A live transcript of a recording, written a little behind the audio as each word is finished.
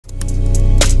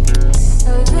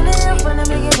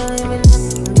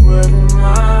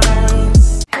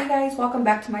welcome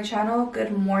back to my channel.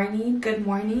 Good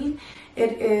morning.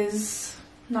 It is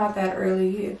not that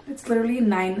early. It's literally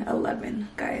 9:11,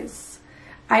 guys.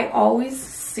 I always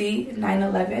see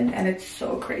 9:11 and it's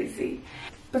so crazy.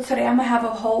 But today I'm gonna have a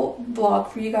whole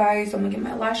vlog for you guys. I'm gonna get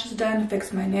my lashes done,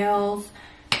 fix my nails,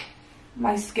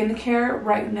 my skincare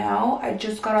right now. I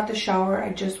just got out the shower. I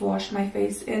just washed my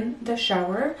face in the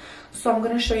shower. So I'm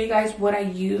gonna show you guys what I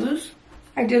use.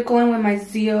 I did go in with my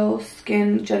Zio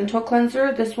Skin Gentle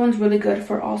Cleanser. This one's really good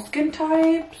for all skin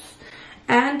types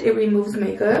and it removes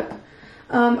makeup.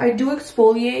 I do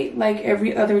exfoliate like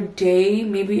every other day,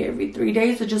 maybe every 3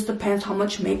 days. It just depends how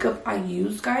much makeup I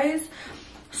use, guys.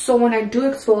 So when I do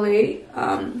exfoliate,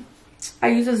 I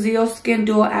use a Zio Skin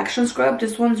Dual Action Scrub.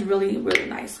 This one's really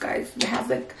nice, guys. It has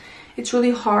like, it's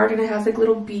really hard and it has like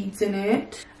little beads in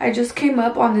it. I just came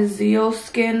up on the Zio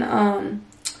Skin,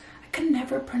 I can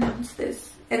never pronounce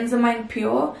this, Enzymatic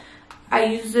Peel. I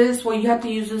use this, well, you have to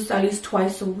use this at least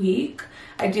twice a week.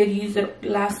 I did use it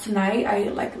last night. I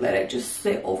like let it just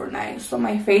sit overnight. So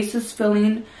my face is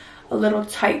feeling a little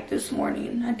tight this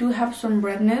morning. I do have some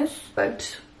redness,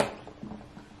 but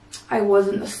I was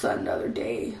in the sun the other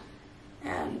day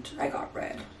and I got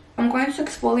red. I'm going to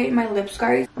exfoliate my lips,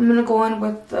 guys. I'm gonna go in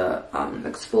with the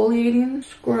exfoliating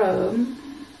scrub.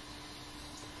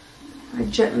 I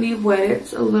gently wet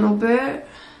it a little bit.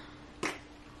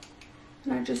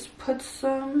 And I just put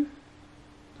some,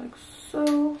 like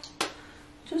so,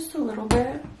 just a little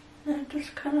bit. And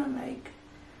just kind of like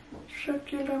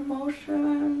circular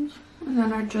motions. And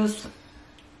then I just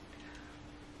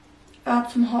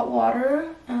add some hot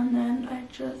water. And then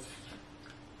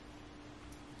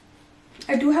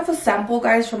I do have a sample,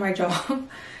 guys, for my job.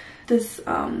 This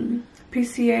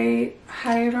PCA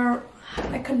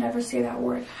I could never say that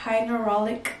word,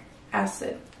 hyaluronic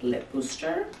acid lip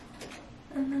booster.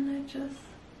 And then I just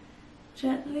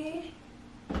gently,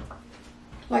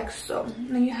 like so.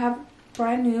 And then you have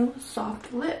brand new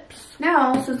soft lips.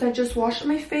 Now, since I just washed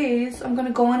my face, I'm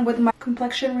gonna go in with my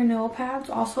complexion renewal pads,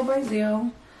 also by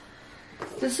Zio.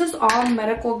 This is all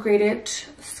medical graded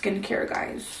skincare,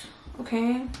 guys.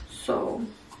 Okay, so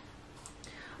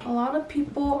a lot of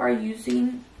people are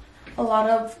using a lot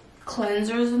of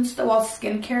cleansers and stuff, well,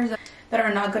 skincare that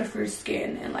are not good for your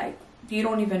skin, and like you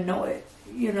don't even know it,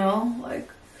 you know, like.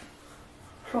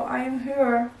 So I am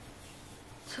here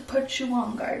to put you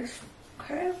on, guys.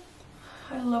 Okay,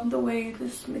 I love the way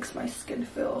this makes my skin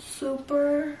feel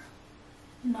super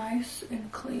nice and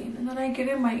clean. And then I get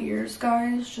in my ears,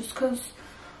 guys, just because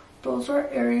those are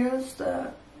areas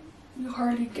that you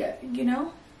hardly get, you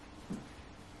know.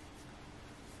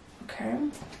 Okay,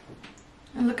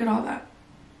 and look at all that.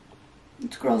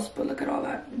 It's gross, but look at all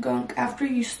that gunk after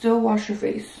you still wash your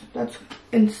face. That's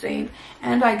insane.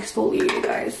 And I exfoliate, you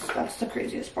guys. That's the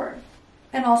craziest part.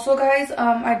 And also, guys,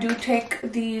 I do take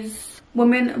these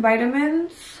women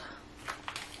vitamins.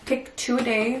 Take 2 a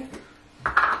day.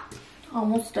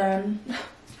 Almost done.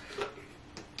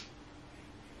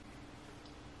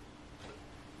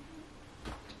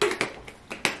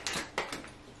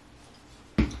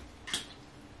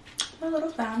 My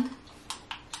little fan.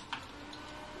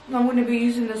 I'm going to be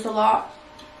using this a lot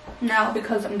now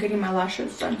because I'm getting my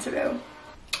lashes done today.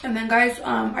 And then, guys,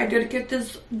 I did get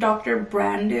this Dr.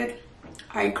 Branded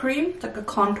eye cream. It's like a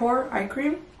contour eye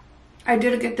cream. I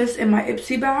did get this in my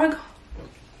Ipsy bag.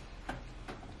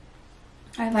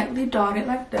 I lightly dot it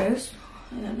like this.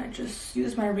 And then I just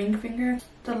use my ring finger,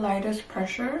 the lightest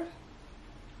pressure.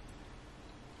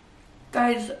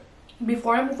 Guys,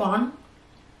 before I move on,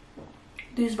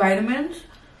 these vitamins,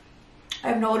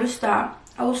 I've noticed that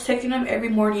I was taking them every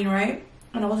morning, right?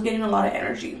 And I was getting a lot of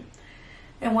energy.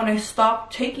 And when I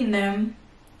stopped taking them,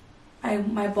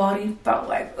 my body felt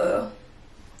like, ugh.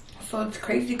 So it's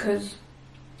crazy because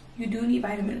you do need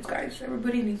vitamins, guys.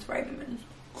 Everybody needs vitamins.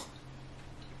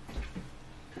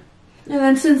 And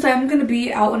then since I'm going to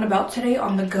be out and about today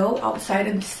on the go, outside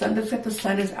in the sun, looks like the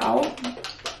sun is out,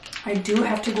 I do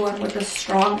have to go in with a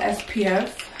strong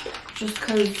SPF just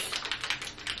because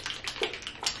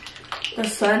the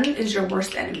sun is your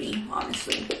worst enemy,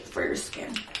 honestly, for your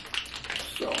skin.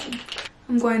 So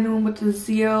I'm going in with the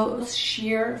Zio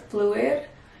Sheer Fluid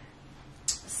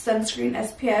Sunscreen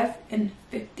SPF in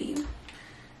 50.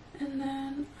 And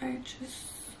then I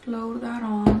just load that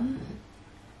on.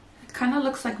 It kind of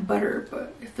looks like butter,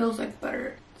 but it feels like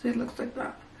butter. So it looks like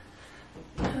that.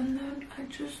 And then I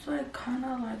just like kind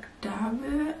of like dab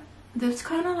it. This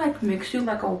kind of like makes you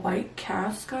like a white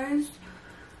cast, guys.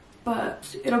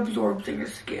 But it absorbs in your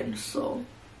skin, so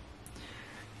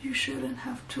you shouldn't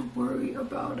have to worry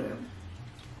about it.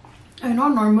 I know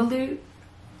normally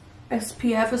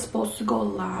SPF is supposed to go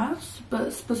last,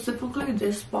 but specifically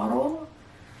this bottle,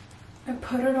 I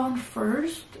put it on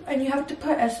first. And you have to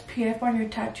put SPF on your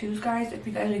tattoos, guys, if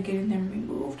you guys are getting them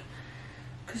removed,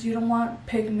 because you don't want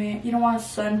pigment, you don't want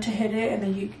sun to hit it and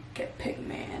then you get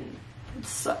pigment and it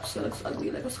sucks. It looks ugly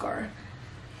like a scar.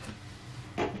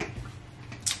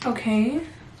 Okay,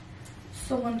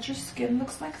 so once your skin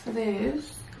looks like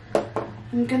this,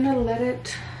 I'm gonna let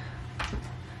it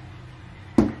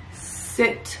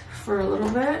sit for a little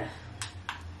bit.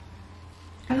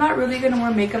 I'm not really gonna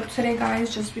wear makeup today,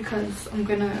 guys, just because I'm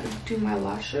gonna do my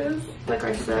lashes. Like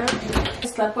I said, I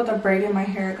slept with a braid in my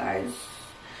hair, guys.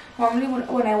 Normally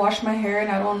when I wash my hair and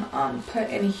I don't put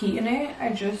any heat in it, I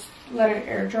just let it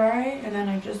air dry and then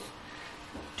I just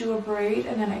do a braid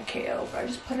and then I KO. But I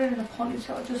just put it in a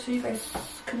ponytail just so you guys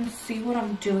can see what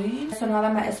I'm doing. So now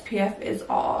that my SPF is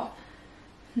all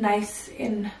nice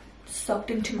and soaked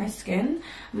into my skin,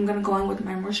 I'm gonna go in with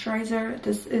my moisturizer.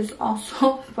 This is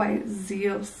also by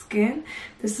Zeo Skin.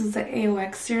 This is the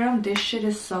AOX serum. This shit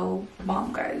is so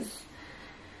bomb, guys,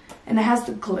 and it has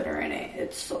the glitter in it.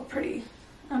 It's so pretty.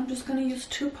 I'm just gonna use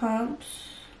 2 pumps,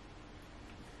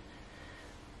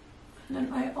 and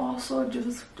then I also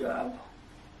just dab.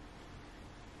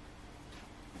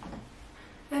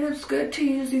 And it's good to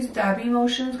use these dabbing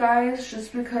motions, guys,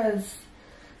 just because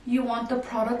you want the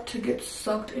product to get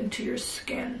sucked into your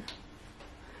skin.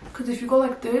 Because if you go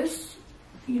like this,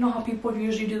 you know how people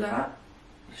usually do that?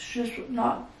 It's just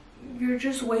not, you're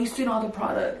just wasting all the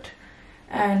product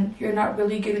and you're not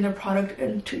really getting the product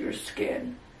into your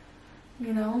skin,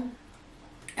 you know?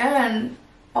 And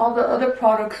all the other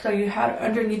products that you had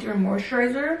underneath your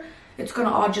moisturizer, it's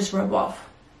gonna all just rub off.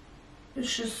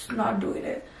 It's just not doing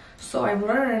it. So I've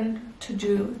learned to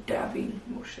do dabbing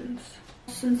motions.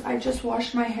 Since I just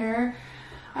washed my hair,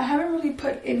 I haven't really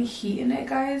put any heat in it,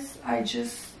 guys. I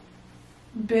just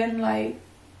been like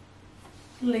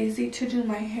lazy to do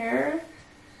my hair.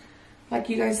 Like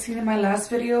you guys seen in my last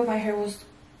video, my hair was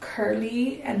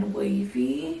curly and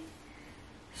wavy.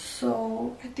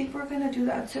 So I think we're gonna do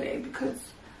that today because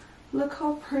look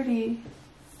how pretty,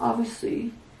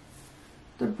 obviously,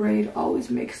 the braid always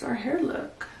makes our hair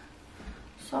look.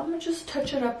 So I'm gonna just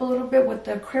touch it up a little bit with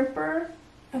the crimper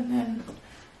and then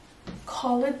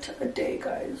call it a day,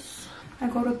 guys. I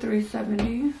go to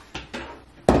 370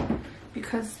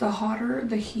 because the hotter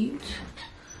the heat,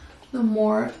 the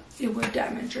more it would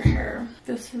damage your hair.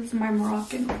 This is my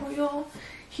Moroccan oil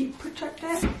heat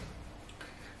protectant.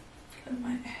 Let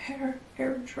my hair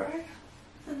air dry.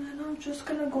 And then I'm just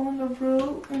gonna go on the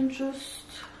root and just...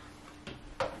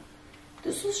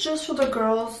 This is just for the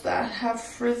girls that have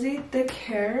frizzy, thick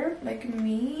hair like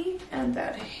me and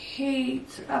that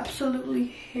hate, absolutely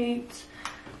hate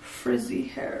frizzy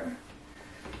hair.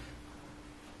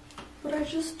 But I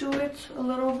just do it a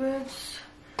little bit,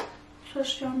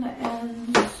 especially on the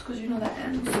ends, because you know the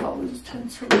ends always tend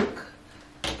to look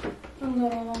a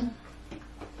little.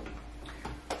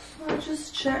 So I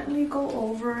just gently go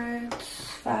over it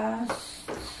fast.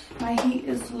 My heat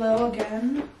is low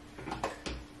again.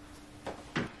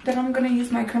 Then I'm gonna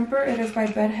use my crimper. It is by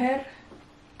BedHead.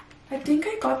 I think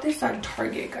I got this at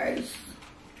Target, guys.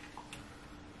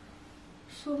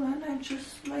 So then I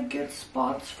just like get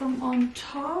spots from on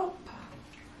top.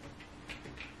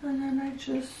 And then I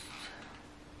just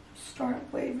start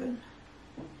waving.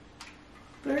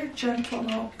 Very gentle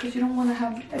though, because you don't want to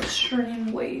have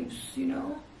extreme waves, you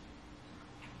know.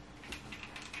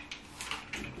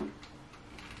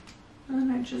 And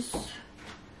then I just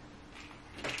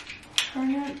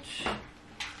turn it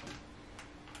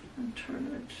and turn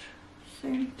it.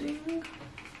 Same thing.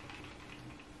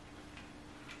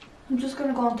 I'm just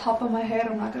gonna go on top of my head.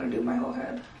 I'm not gonna do my whole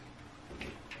head.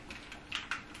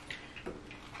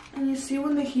 And you see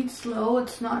when the heat's low,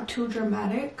 it's not too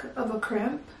dramatic of a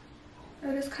crimp.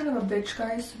 It is kind of a bitch,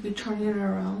 guys, to be turning it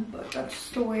around, but that's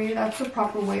the way, that's the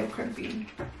proper way of crimping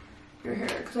your hair.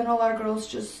 Because I know a lot of girls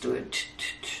just do it.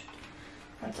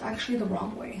 That's actually the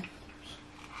wrong way.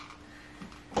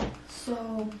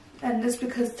 So, and this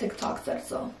because TikTok said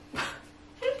so.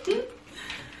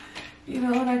 You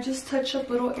know, and I just touch up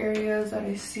little areas that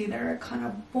I see that are kind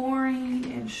of boring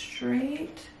and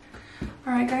straight.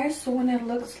 Alright guys, so when it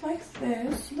looks like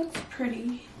this, it looks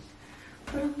pretty.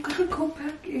 But I'm gonna go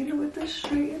back in with the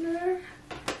straightener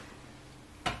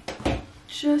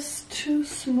just to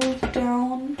smooth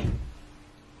down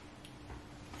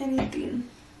anything.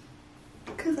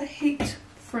 Because I hate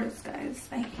frizz, guys.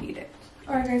 I hate it.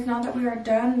 Alright guys, now that we are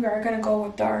done, we are going to go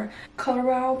with our Color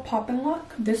Wow Pop and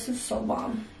Lock. This is so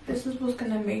bomb. This is what's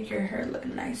going to make your hair look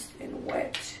nice and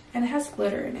wet. And it has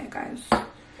glitter in it, guys. I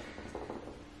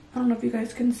don't know if you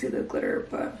guys can see the glitter,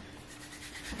 but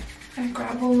I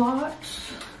grab a lot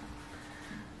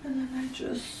and then I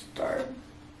just start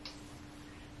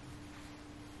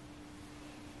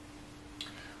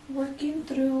working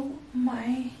through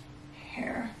my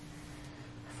hair.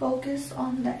 Focus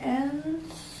on the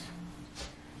ends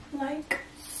like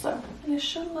so. It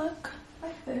should look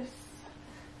like this.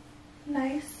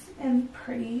 Nice and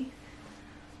pretty.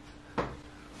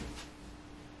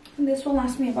 And this will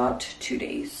last me about 2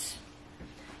 days.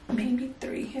 Maybe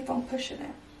 3 if I'm pushing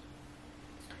it.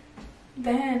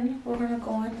 Then we're gonna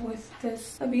go in with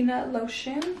this Avena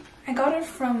lotion. I got it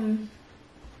from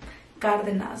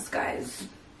Gardenas, guys.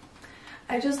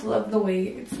 I just love the way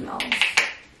it smells.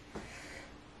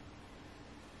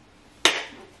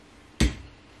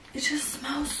 It just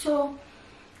smells so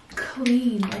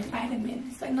clean, like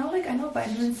vitamins. Like, not like, I know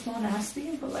vitamins smell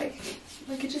nasty, but like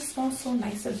it just smells so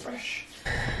nice and fresh.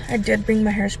 I did bring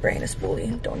my hairspray in a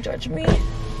spoolie. Don't judge me.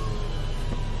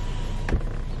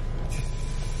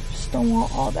 Just don't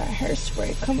want all that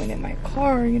hairspray coming in my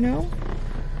car, you know?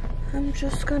 I'm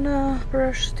just gonna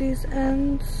brush these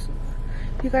ends.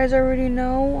 You guys already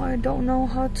know I don't know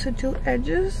how to do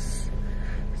edges,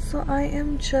 so I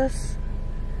am just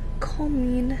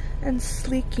combing and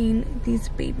sleeking these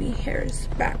baby hairs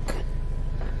back.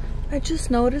 I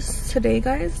just noticed today,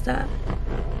 guys, that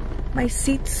my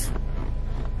seats,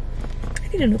 I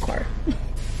need a new car.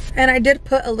 And I did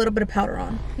put a little bit of powder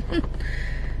on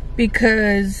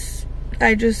because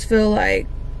I just feel like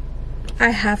I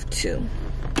have to,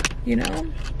 you know?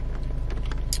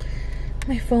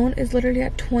 My phone is literally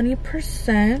at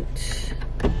 20%.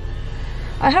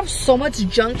 I have so much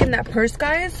junk in that purse,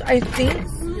 guys. I think,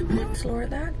 let's lower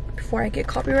that before I get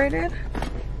copyrighted.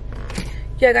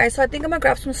 Yeah, guys, so I think I'm gonna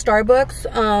grab some Starbucks.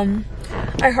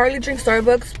 I hardly drink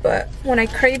Starbucks, but when I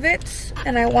crave it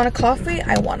and I want a coffee,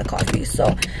 I want a coffee.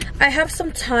 So I have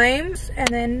some time, and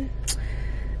then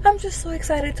I'm just so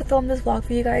excited to film this vlog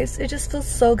for you guys. It just feels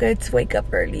so good to wake up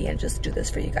early and just do this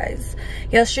for you guys.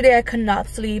 Yesterday, I could not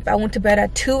sleep. I went to bed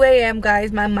at 2 a.m.,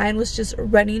 guys. My mind was just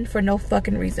running for no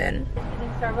fucking reason.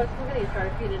 Starbucks, we're gonna get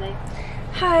started for you today.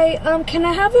 Hi, can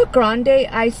I have a grande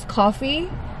iced coffee?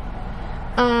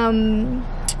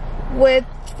 With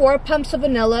 4 pumps of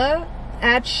vanilla,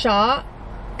 add shot,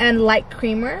 and light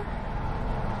creamer.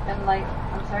 And light,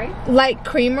 I'm sorry? Light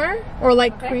creamer or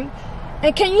light okay. cream.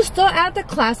 And can you still add the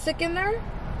classic in there?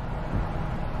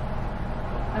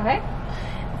 Okay.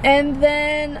 And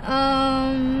then,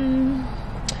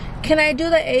 can I do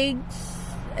the eggs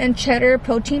and cheddar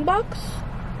protein box?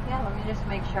 Yeah, let me just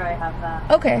make sure I have that.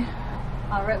 Okay.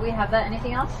 All right, we have that.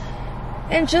 Anything else?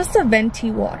 And just a venti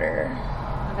water.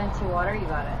 A venti water, you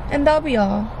got it. And that'll be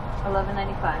all.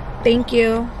 $11.95. Thank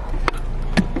you.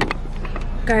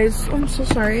 Guys, I'm so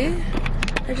sorry.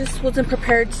 I just wasn't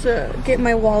prepared to get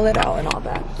my wallet out and all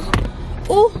that.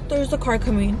 Oh, there's a car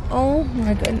coming. Oh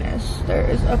my goodness. There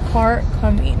is a car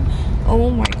coming. Oh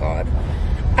my god.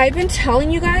 I've been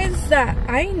telling you guys that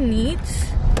I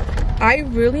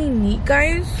really need,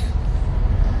 guys.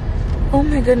 Oh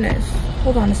my goodness.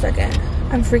 Hold on a second.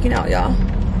 I'm freaking out, y'all.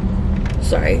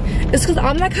 Sorry. It's because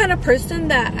I'm that kind of person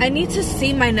that I need to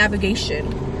see my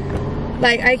navigation.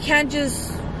 Like, I can't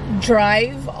just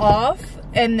drive off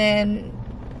and then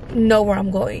know where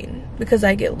I'm going, because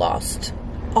I get lost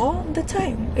all the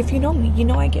time. If you know me, you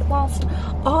know I get lost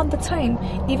all the time.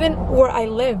 Even where I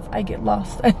live, I get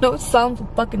lost. I know it sounds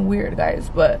fucking weird, guys,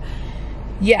 but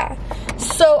yeah.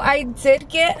 So I did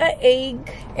get an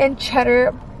egg and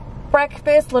cheddar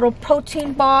breakfast, little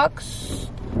protein box,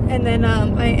 and then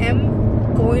I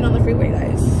am going on the freeway,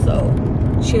 guys. So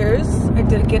cheers. I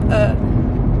got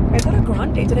a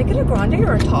grande. Did I get a grande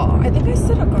or a tall? I think I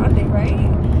said a grande, right?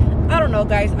 I don't know,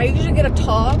 guys. I usually get a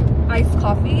tall iced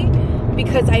coffee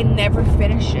because I never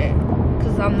finish it,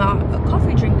 because I'm not a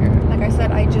coffee drinker. Like I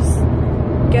said, I just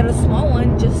get a small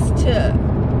one just to,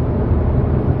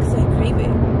 because I crave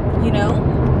it, you know?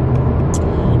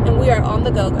 And we are on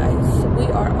the go, guys. We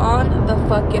are on the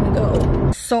fucking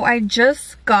go. So I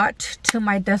just got to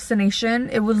my destination.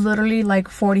 It was literally like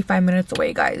 45 minutes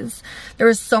away, guys. There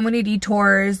were so many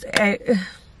detours.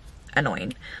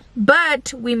 Annoying.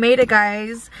 But we made it,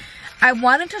 guys. I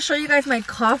wanted to show you guys my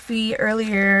coffee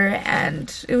earlier,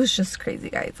 and it was just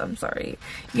crazy, guys. I'm sorry.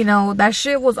 You know, that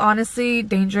shit was honestly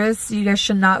dangerous. You guys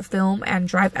should not film and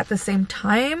drive at the same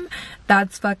time.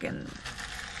 That's fucking,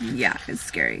 yeah, it's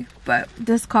scary. But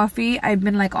this coffee, I've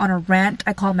been like on a rant.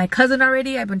 I called my cousin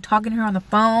already. I've been talking to her on the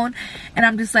phone, and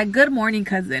I'm just like, good morning,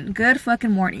 cousin. Good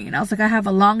fucking morning. And I was like, I have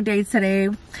a long day today.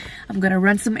 I'm gonna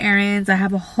run some errands. I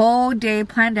have a whole day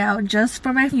planned out just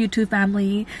for my YouTube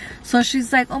family. So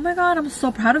she's like, oh my god, I'm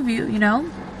so proud of you, you know?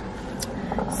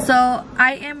 So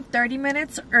I am 30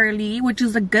 minutes early, which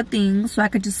is a good thing, so I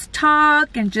could just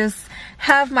talk and just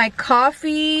have my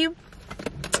coffee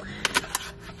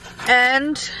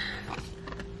and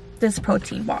this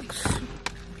protein box.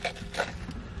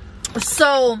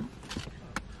 So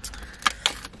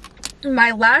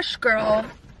my lash girl,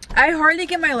 I hardly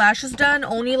get my lashes done,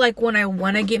 only like when I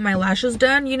want to get my lashes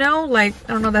done, you know, like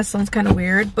I don't know, that sounds kind of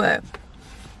weird, but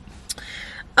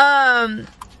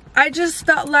I just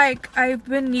felt like I've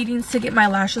been needing to get my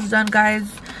lashes done,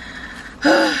 guys.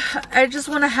 I just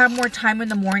want to have more time in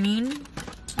the morning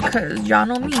because y'all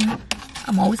know me,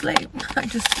 I'm always late. I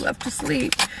just love to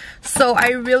sleep. So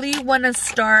I really want to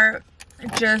start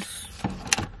just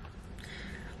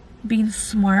being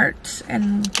smart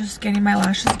and just getting my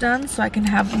lashes done so I can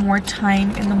have more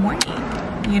time in the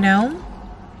morning, you know?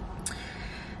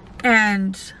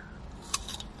 And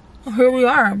here we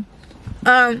are.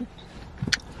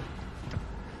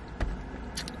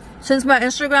 Since my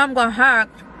Instagram got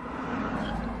hacked,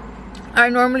 I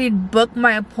normally book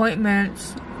my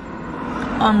appointments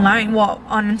online, well,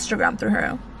 on Instagram through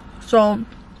her. So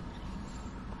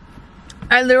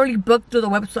I literally booked through the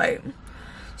website.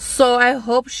 So I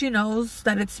hope she knows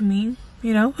that it's me,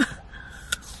 you know?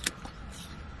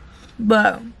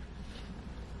 But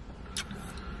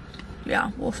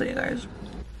yeah, we'll see, guys.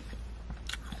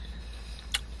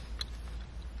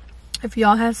 If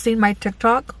y'all have seen my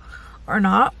TikTok or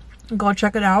not, go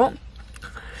check it out.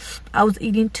 I was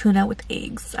eating tuna with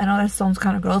eggs. I know that sounds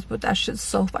kind of gross, but that shit's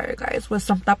so fire, guys, with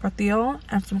some tapatio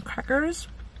and some crackers.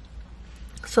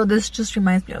 So this just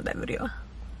reminds me of that video.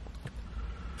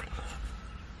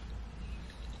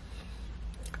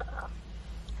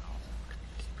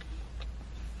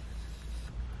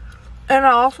 And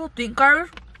I also think, guys,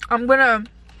 I'm gonna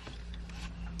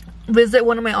visit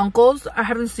one of my uncles. I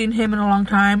haven't seen him in a long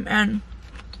time and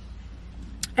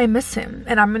I miss him,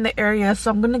 and I'm in the area, so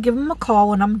I'm gonna give him a call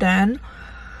when I'm done.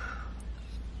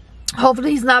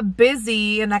 Hopefully he's not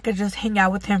busy and I could just hang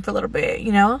out with him for a little bit,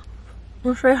 you know?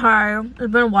 We'll say hi. It's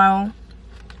been a while.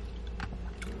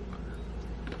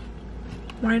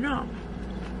 Why not?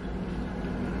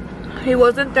 He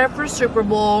wasn't there for Super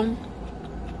Bowl,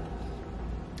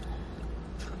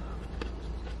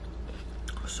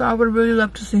 so I would really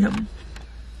love to see him.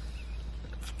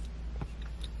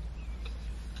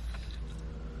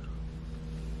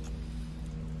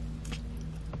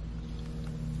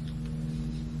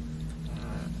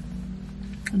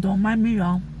 Don't mind me,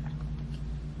 y'all.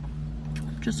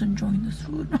 I'm just enjoying this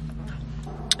food.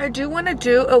 I do want to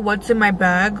do a what's in my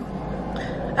bag.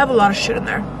 I have a lot of shit in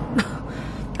there.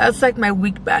 That's like my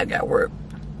week bag at work.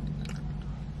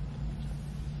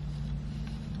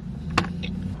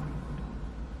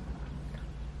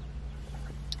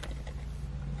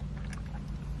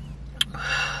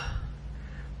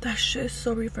 That shit is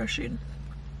so refreshing.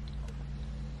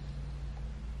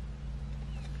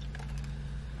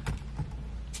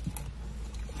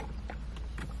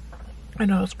 I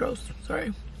know it's gross,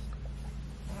 sorry.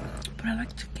 But I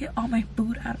like to get all my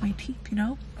food out of my teeth, you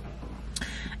know?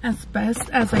 As best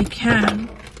as I can.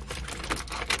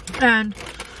 And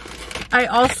I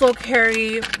also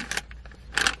carry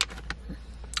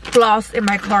floss in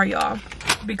my car, y'all.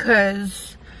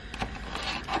 Because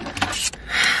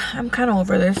I'm kind of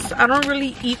over this. I don't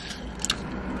really eat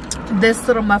this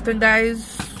little muffin,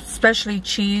 guys. Especially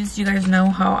cheese. You guys know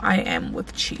how I am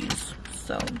with cheese.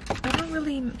 So, I don't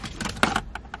really...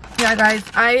 Yeah, guys,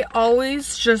 I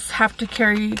always just have to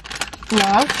carry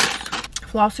floss.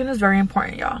 Flossing is very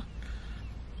important, y'all.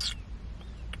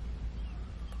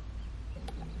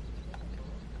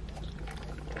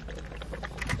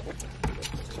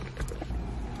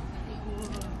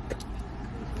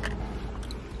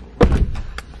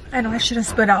 I know I should have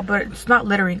spit out, but it's not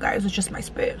littering, guys. It's just my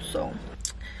spit, so.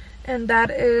 And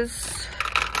that is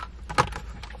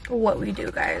what we do,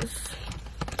 guys.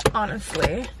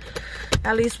 Honestly.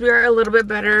 At least we are a little bit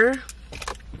better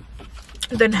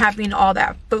than having all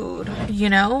that food,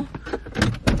 you know?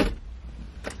 I'm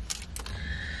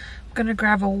gonna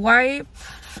grab a wipe.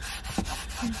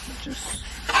 Just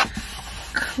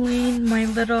clean my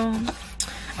little...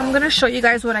 I'm gonna show you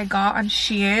guys what I got on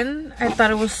Shein. I thought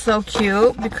it was so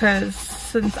cute because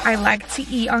since I like to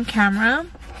eat on camera.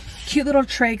 Cute little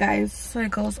tray, guys. So it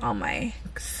goes on my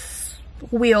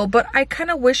wheel. But I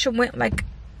kind of wish it went like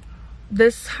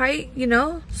this height, you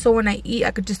know, so when I eat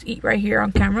I could just eat right here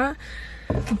on camera,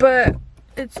 but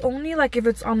it's only like if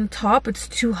it's on the top it's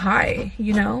too high,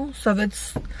 you know, so if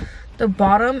it's the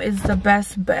bottom is the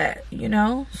best bet, you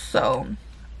know. So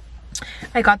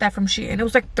I got that from Shein. It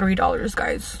was like $3,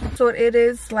 guys. So it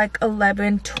is like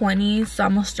 11:20, so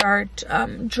I'm gonna start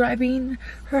driving.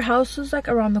 Her house is like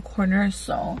around the corner,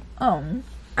 so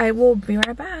I will be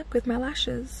right back with my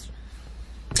lashes.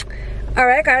 All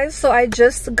right, guys, so I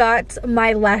just got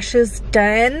my lashes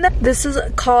done. This is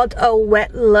called a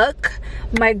wet look.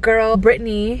 My girl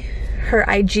Brittany, her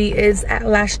IG is at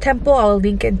Lash Temple. I'll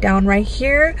link it down right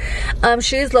here.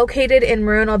 She is located in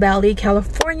Moreno Valley,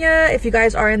 California. If you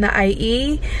guys are in the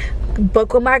IE,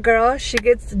 book with my girl. She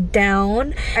gets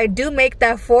down. I do make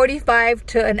that 45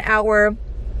 to an hour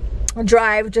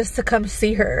drive just to come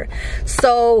see her.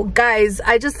 So guys,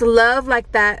 I just love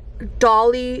like that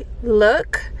dolly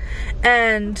look,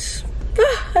 and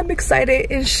I'm excited.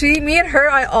 And me and her,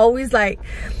 I always like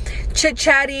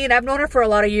chit-chatting. I've known her for a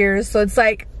lot of years, so it's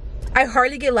like I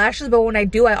hardly get lashes, but when I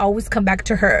do, I always come back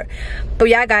to her. But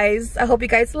yeah, guys, I hope you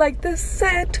guys like this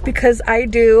set, because I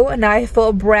do. And now I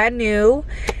feel brand new.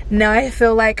 Now I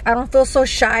feel like I don't feel so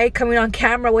shy coming on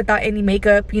camera without any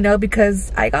makeup, you know,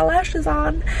 because I got lashes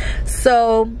on.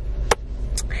 So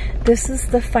this is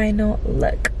the final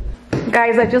look.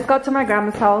 Guys, I just got to my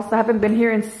grandma's house. I haven't been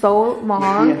here in so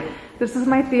long. This is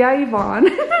my tia Yvonne.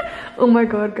 Oh my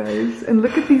god, guys. And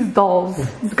look at these dolls.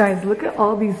 Guys, look at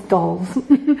all these dolls.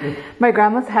 My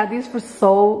grandma's had these for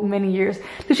so many years.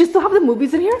 Does she still have the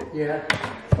movies in here? Yeah.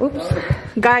 Oops.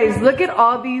 Guys, look at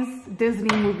all these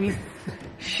Disney movies.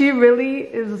 She really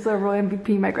is a real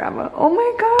MVP, my grandma. Oh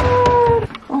my god.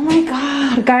 Oh my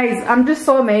god. Guys, I'm just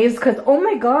so amazed because, oh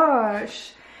my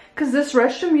gosh. Because this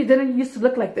restroom, you didn't used to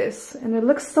look like this. And it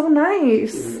looks so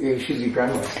nice. She's your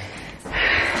grandma.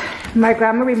 My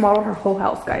grandma remodeled her whole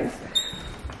house, guys.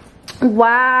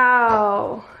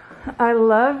 Wow. I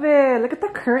love it. Look at the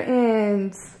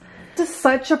curtains. This is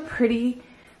such a pretty.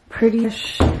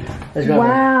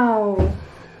 Wow.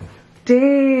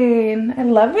 Dang. I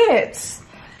love it.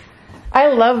 I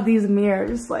love these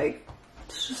mirrors. Like,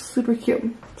 it's just super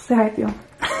cute. Say hi, Theo.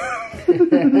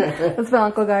 That's my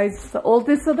uncle, guys. The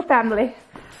oldest of the family.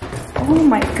 Oh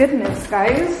my goodness,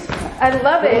 guys. I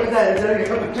love it.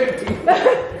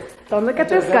 Don't look at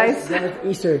this, guys.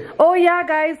 Easter. Oh yeah,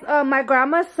 guys. My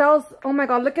grandma sells. Oh my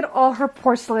god, look at all her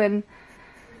porcelain.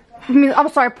 I'm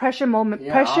sorry, precious moments,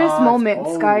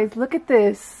 guys. Look at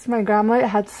this. My grandma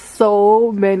had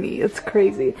so many. It's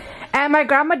crazy. And my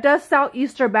grandma does sell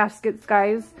Easter baskets,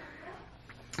 guys.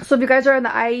 So if you guys are in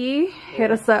the IE, hit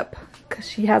us up, because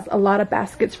she has a lot of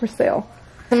baskets for sale.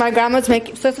 And my grandma's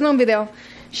making. So it's in a video.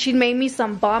 She made me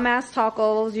some bomb-ass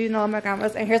tacos, you know, my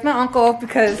grandma's. And here's my uncle,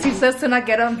 because he says to not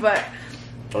get them, but...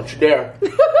 Don't you dare.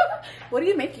 What are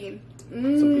you making?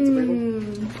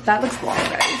 That looks bomb,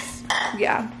 guys.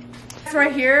 Yeah.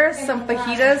 Right here, some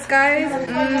fajitas, guys.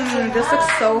 This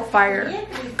looks so fire.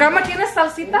 Grandma, ¿tienes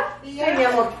salsita?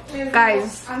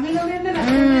 Guys.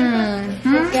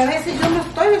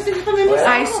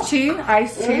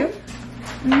 Iced tea.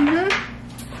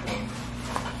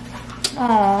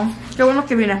 Oh, qué bueno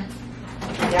que vine.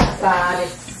 Ya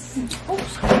sabes.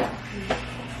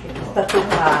 Está tu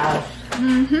paz.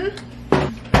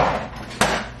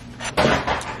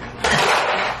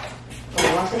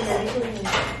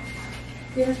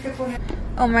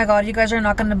 Oh my god, you guys are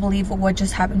not gonna believe what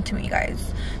just happened to me,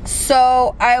 guys.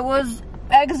 So I was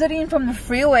exiting from the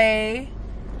freeway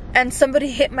and somebody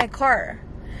hit my car.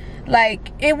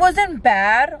 Like, it wasn't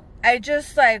bad. I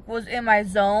just like was in my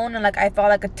zone and like I felt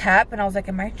like a tap and I was like,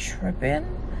 am I tripping?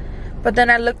 But then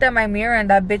I looked at my mirror and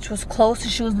that bitch was close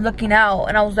and she was looking out,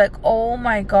 and I was like, oh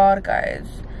my god, guys.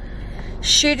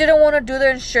 She didn't want to do the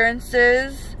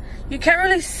insurances. You can't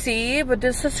really see, but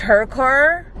this is her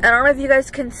car. And I don't know if you guys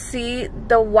can see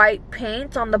the white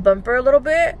paint on the bumper a little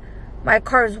bit. My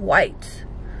car is white,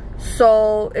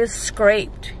 so it's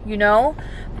scraped, you know.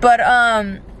 But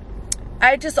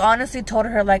I just honestly told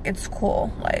her, like, it's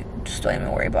cool, like, just don't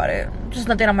even worry about it. Just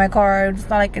nothing on my car. It's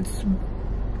not like it's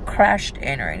crashed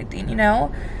in or anything, you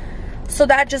know. So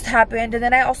that just happened. And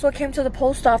then I also came to the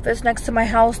post office next to my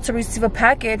house to receive a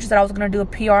package that I was gonna do a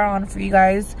PR on for you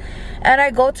guys. And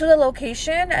I go to the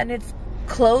location and it's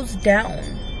closed down.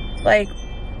 Like,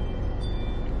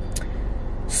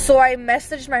 so I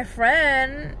messaged my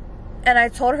friend and I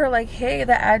told her, like, hey,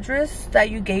 the address that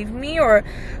you gave me or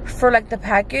for like the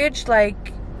package,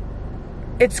 like,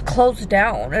 it's closed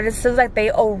down and it says like they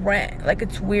owe rent. Like,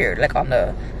 it's weird. Like, on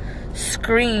the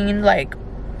screen, like,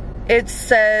 it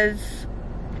says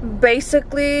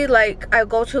basically, like, I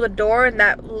go to the door and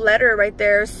that letter right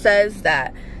there says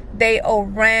that they owe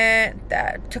rent,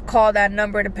 that to call that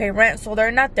number to pay rent. So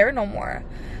they're not there no more.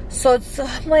 So it's,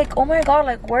 I'm like, oh my god,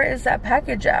 like, where is that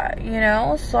package at, you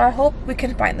know? So I hope we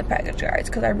can find the package, guys,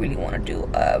 because I really want to do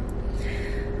a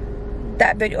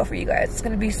that video for you guys. It's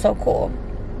gonna be so cool.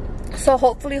 So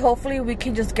hopefully we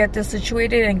can just get this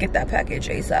situated and get that package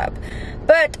ASAP.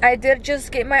 But I did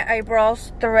just get my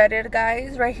eyebrows threaded,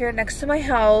 guys, right here next to my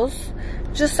house.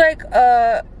 Just like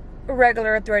a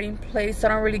regular threading place. I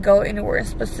don't really go anywhere in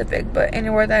specific, but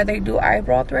anywhere that they do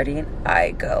eyebrow threading,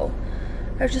 I go.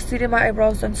 I just needed my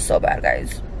eyebrows done so bad,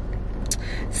 guys.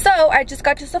 So I just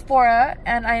got to Sephora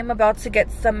and I am about to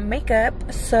get some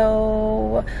makeup,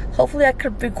 so hopefully I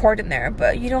could record in there,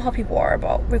 but you know how people are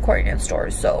about recording in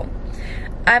stores, so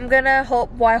I'm gonna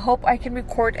I hope I can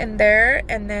record in there,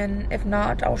 and then if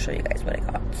not, I'll show you guys what I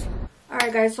got.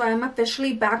 Alright guys, so I'm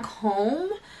officially back home.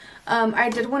 I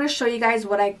did want to show you guys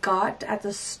what I got at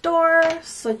the store,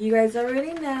 so you guys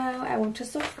already know I went to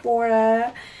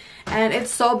Sephora, and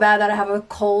it's so bad that I have a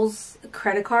Kohl's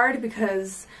credit card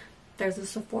because there's a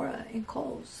Sephora in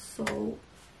Kohl's, so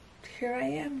here I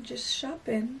am just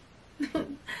shopping.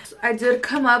 I did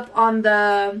come up on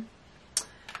the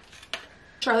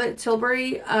Charlotte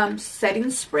Tilbury setting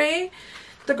spray.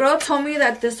 The girl told me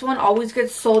that this one always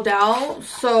gets sold out,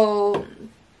 so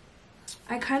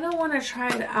I kind of want to try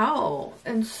it out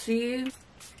and see.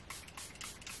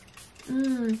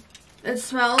 It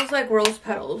smells like rose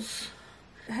petals.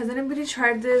 Has anybody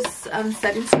tried this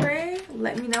setting spray?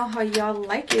 Let me know how y'all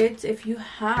like it if you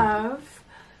have.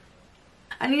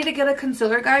 I need to get a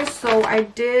concealer, guys, so I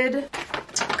did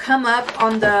come up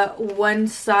on the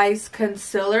Onesize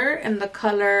concealer in the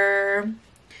color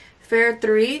Fair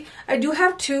 3. I do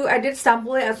have two. I did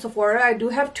sample it at Sephora. I do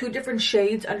have two different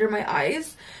shades under my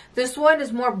eyes. This one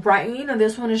is more brightening, and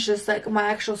this one is just like my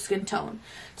actual skin tone.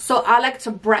 So I like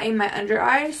to brighten my under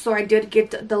eye, so I did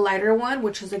get the lighter one,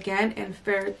 which is again in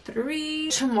Fair 3.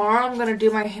 Tomorrow I'm gonna do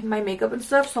my makeup and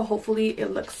stuff, so hopefully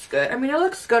it looks good. I mean, it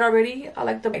looks good already. I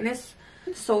like the brightness.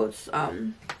 So it's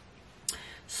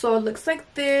so it looks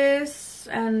like this,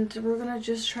 and we're gonna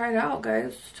just try it out,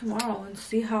 guys, tomorrow and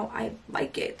see how I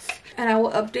like it. And I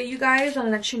will update you guys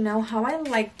and let you know how I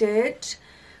liked it,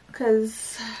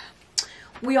 because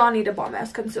we all need a bomb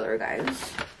ass concealer,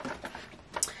 guys.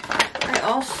 I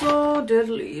also did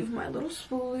leave my little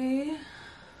spoolie.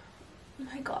 Oh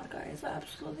my god, guys, I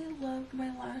absolutely love my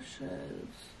lashes.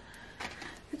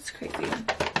 It's crazy.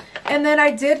 And then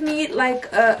I did need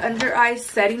like a under eye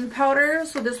setting powder.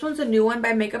 So this one's a new one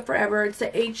by Makeup Forever. It's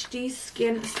a HD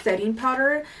Skin Setting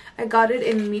Powder. I got it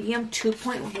in medium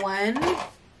 2.1.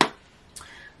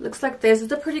 Looks like this.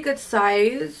 It's a pretty good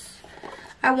size.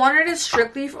 I wanted it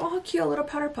strictly for, oh cute, a little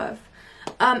powder puff.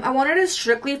 I wanted it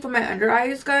strictly for my under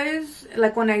eyes, guys,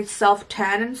 like when I self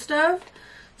tan and stuff.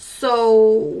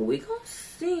 So we gonna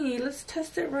see. Let's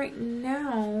test it right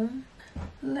now.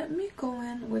 Let me go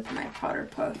in with my powder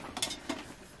puff.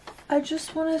 I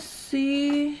just want to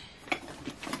see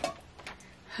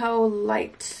how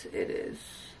light it is,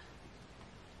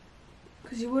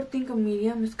 because you would think a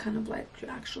medium is kind of like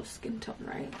your actual skin tone,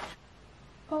 right?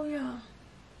 Oh yeah,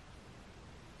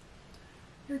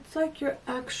 it's like your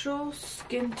actual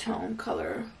skin tone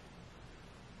color.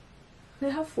 They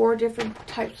have 4 different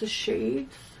types of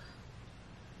shades.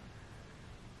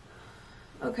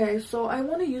 Okay, so I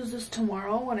want to use this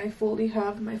tomorrow when I fully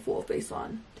have my full face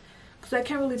on, because I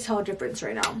can't really tell a difference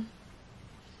right now.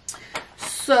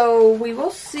 So we will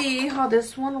see how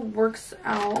this one works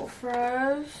out for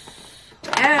us.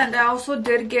 And I also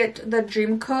did get the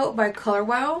Dream Coat by Color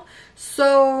Wow.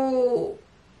 So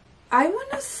I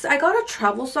got a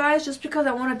travel size just because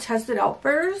I want to test it out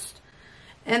first.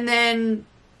 And then,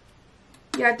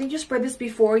 yeah, I think you spray this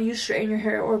before you straighten your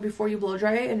hair or before you blow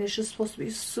dry it, and it's just supposed to be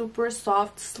super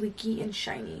soft, sleeky, and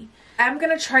shiny. I'm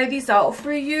gonna try these out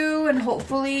for you, and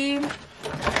hopefully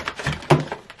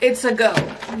it's a go,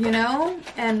 you know,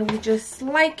 and we just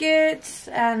like it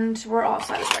and we're all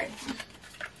satisfied.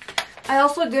 I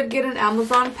also did get an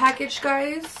Amazon package,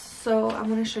 guys, so I'm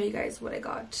gonna show you guys what I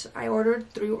got. I ordered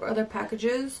 3 other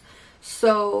packages,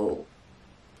 so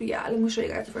yeah, let me show you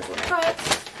guys the first one I got.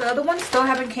 The other ones still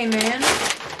haven't came in.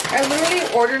 I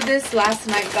literally ordered this last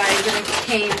night, guys, and it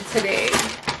came today.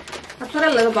 That's what I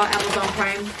love about Amazon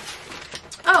Prime.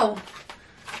 Oh,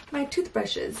 my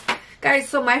toothbrushes. Guys,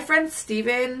 so my friend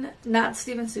Steven, not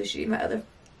Steven Sushi, my other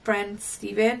friend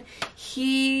Steven,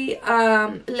 he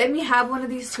let me have one of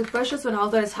these toothbrushes when I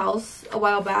was at his house a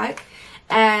while back,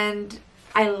 and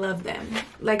I love them.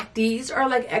 Like, these are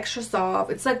like extra soft.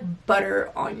 It's like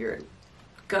butter on your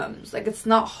gums. Like, it's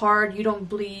not hard, you don't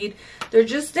bleed. They're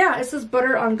just, yeah, it's just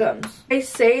butter on gums. They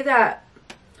say that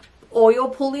oil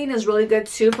pulling is really good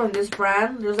too from this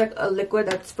brand. There's like a liquid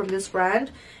that's from this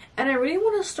brand, and I really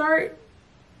want to start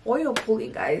oil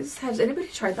pulling, guys. Has anybody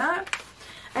tried that?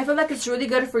 I feel like it's really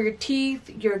good for your teeth,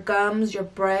 your gums, your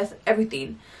breath,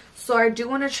 everything. So I do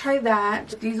want to try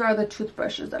that. These are the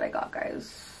toothbrushes that I got,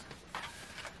 guys.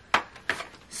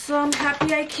 So I'm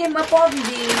happy I came up on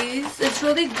these. It's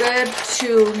really good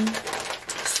to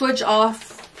switch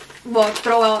off, well,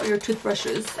 throw out your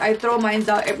toothbrushes. I throw mine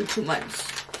out every 2 months.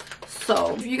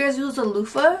 So if you guys use a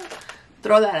loofah,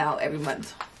 throw that out every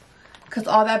month. Because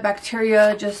all that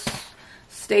bacteria just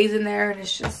stays in there and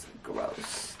it's just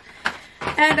gross.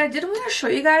 And I did want to show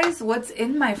you guys what's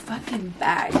in my fucking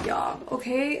bag, y'all.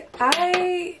 Okay,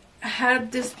 I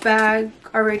had this bag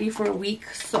already for a week,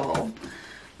 so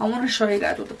I want to show you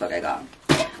guys what the fuck I got.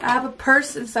 I have a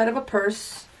purse inside of a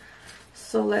purse.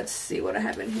 So let's see what I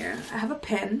have in here. I have a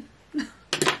pen.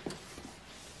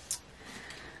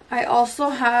 I also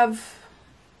have,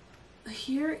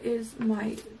 here is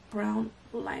my brown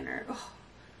liner. Oh,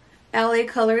 LA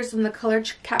Colors in the color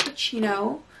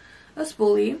Cappuccino. A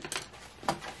spoolie.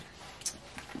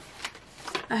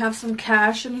 I have some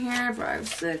cash in here. 5,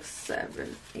 6,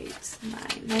 7, 8,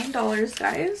 $9,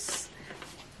 guys.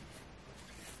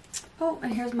 Oh,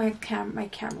 and here's my camera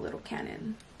little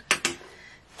Canon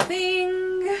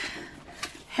thing.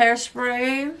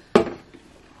 Hairspray.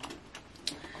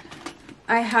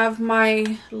 I have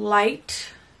my light,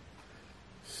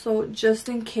 so just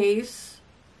in case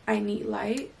I need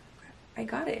light, I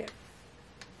got it.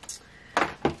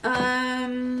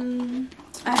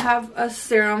 I have a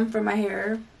serum for my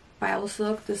hair,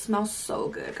 BioSilk. This smells so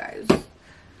good, guys.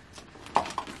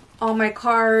 All my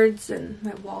cards and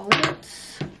my wallet.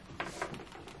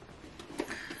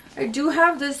 I do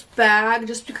have this bag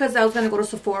just because I was gonna go to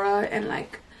Sephora, and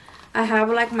like I have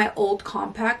like my old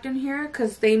compact in here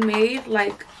because they made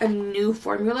like a new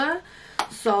formula,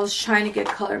 so I was trying to get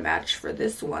color match for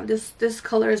this one. This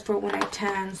color is for when I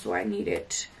tan, so I need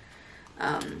it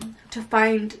to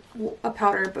find a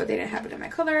powder, but they didn't have it in my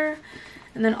color.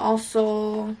 And then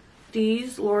also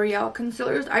these L'Oreal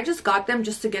concealers. I just got them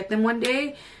just to get them one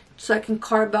day so I can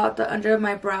carve out the under of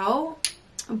my brow,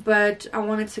 but I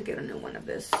wanted to get a new one of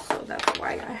this, so that's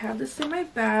why I have this in my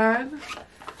bag.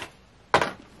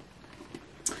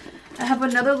 I have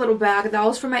another little bag. That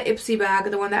was for my Ipsy bag,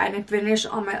 the one that I didn't finish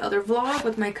on my other vlog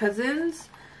with my cousins.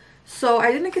 So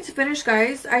I didn't get to finish,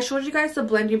 guys. I showed you guys the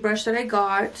blending brush that I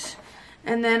got.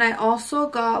 And then I also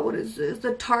got, what is this?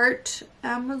 The Tarte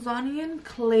Amazonian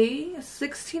Clay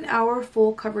 16-hour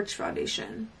full coverage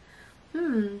foundation.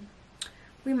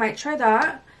 We might try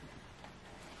that.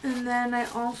 And then I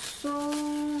also,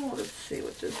 let's see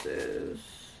what this is.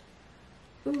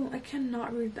 Ooh, I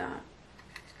cannot read that.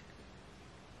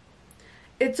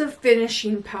 It's a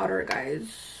finishing powder,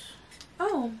 guys.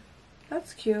 Oh,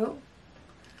 that's cute.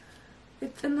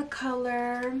 It's in the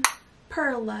color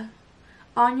Perla.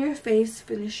 On Your Face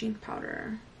finishing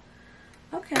powder.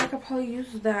 Okay, I could probably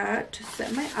use that to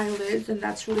set my eyelids, and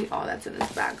that's really all that's in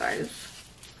this bag, guys.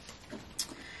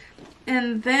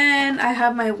 And then I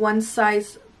have my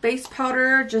Onesize face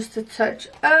powder just to touch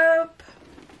up.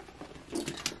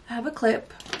 I have a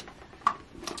clip.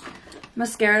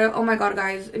 Mascara. Oh my god,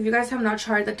 guys, if you guys have not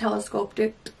tried the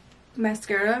telescopic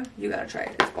mascara, you gotta try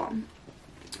it. It's bomb.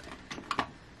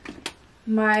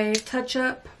 My touch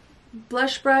up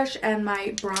blush brush and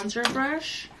my bronzer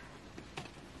brush.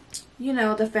 You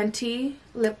know, the Fenty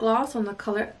lip gloss on the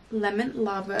color Lemon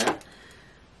Lava.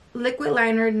 Liquid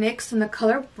liner NYX in the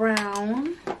color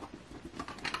Brown.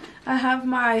 I have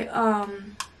my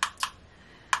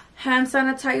hand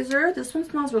sanitizer. This one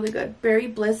smells really good. Berry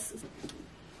Bliss.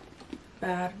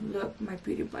 Bad. Look, my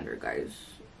beauty blender, guys.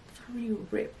 It's already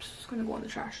ripped. It's gonna go in the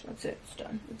trash. That's it. It's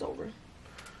done. It's over.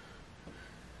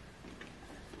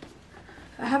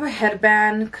 I have a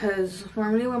headband because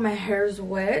normally when my hair is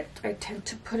wet, I tend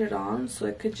to put it on so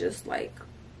it could just like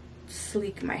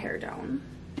sleek my hair down.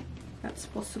 That's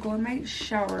supposed to go in my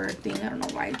shower thing. I don't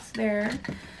know why it's there.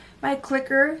 My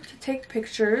clicker to take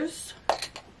pictures.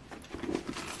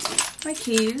 My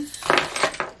keys.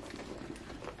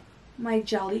 My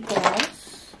jelly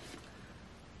gloss.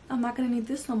 I'm not gonna need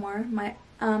this no more. My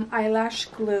eyelash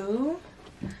glue.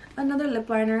 Another lip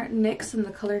liner, NYX in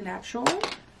the color Natural.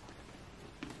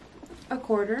 A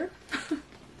quarter.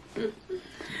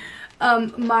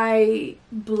 My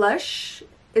blush,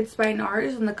 it's by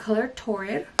NARS in the color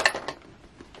Torrid.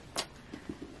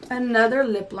 Another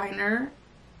lip liner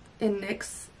in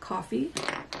NYX Coffee.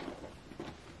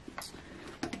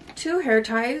 2 hair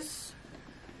ties.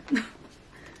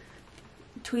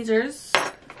 Tweezers.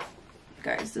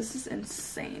 Guys, this is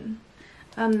insane.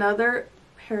 Another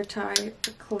hair tie,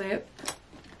 a clip.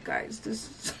 Guys, this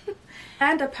is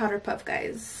and a powder puff,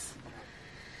 guys.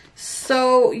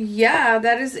 So yeah,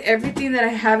 that is everything that I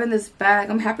have in this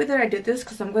bag. I'm happy that I did this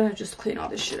because I'm gonna just clean all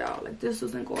this shit out. Like, this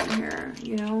doesn't go in here,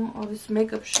 you know, all this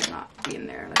makeup should not be in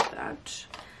there like that.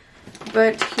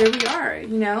 But here we are,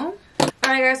 you know.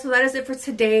 Alright guys, so that is it for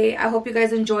today. I hope you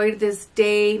guys enjoyed this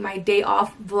day, my day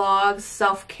off vlog,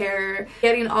 self-care,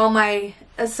 getting all my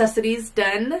accessories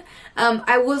done.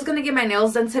 I was gonna get my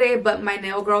nails done today, but my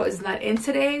nail girl is not in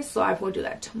today, so I will do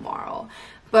that tomorrow.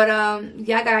 But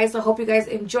yeah guys, I hope you guys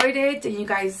enjoyed it and you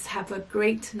guys have a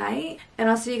great night, and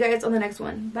I'll see you guys on the next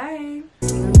one. Bye.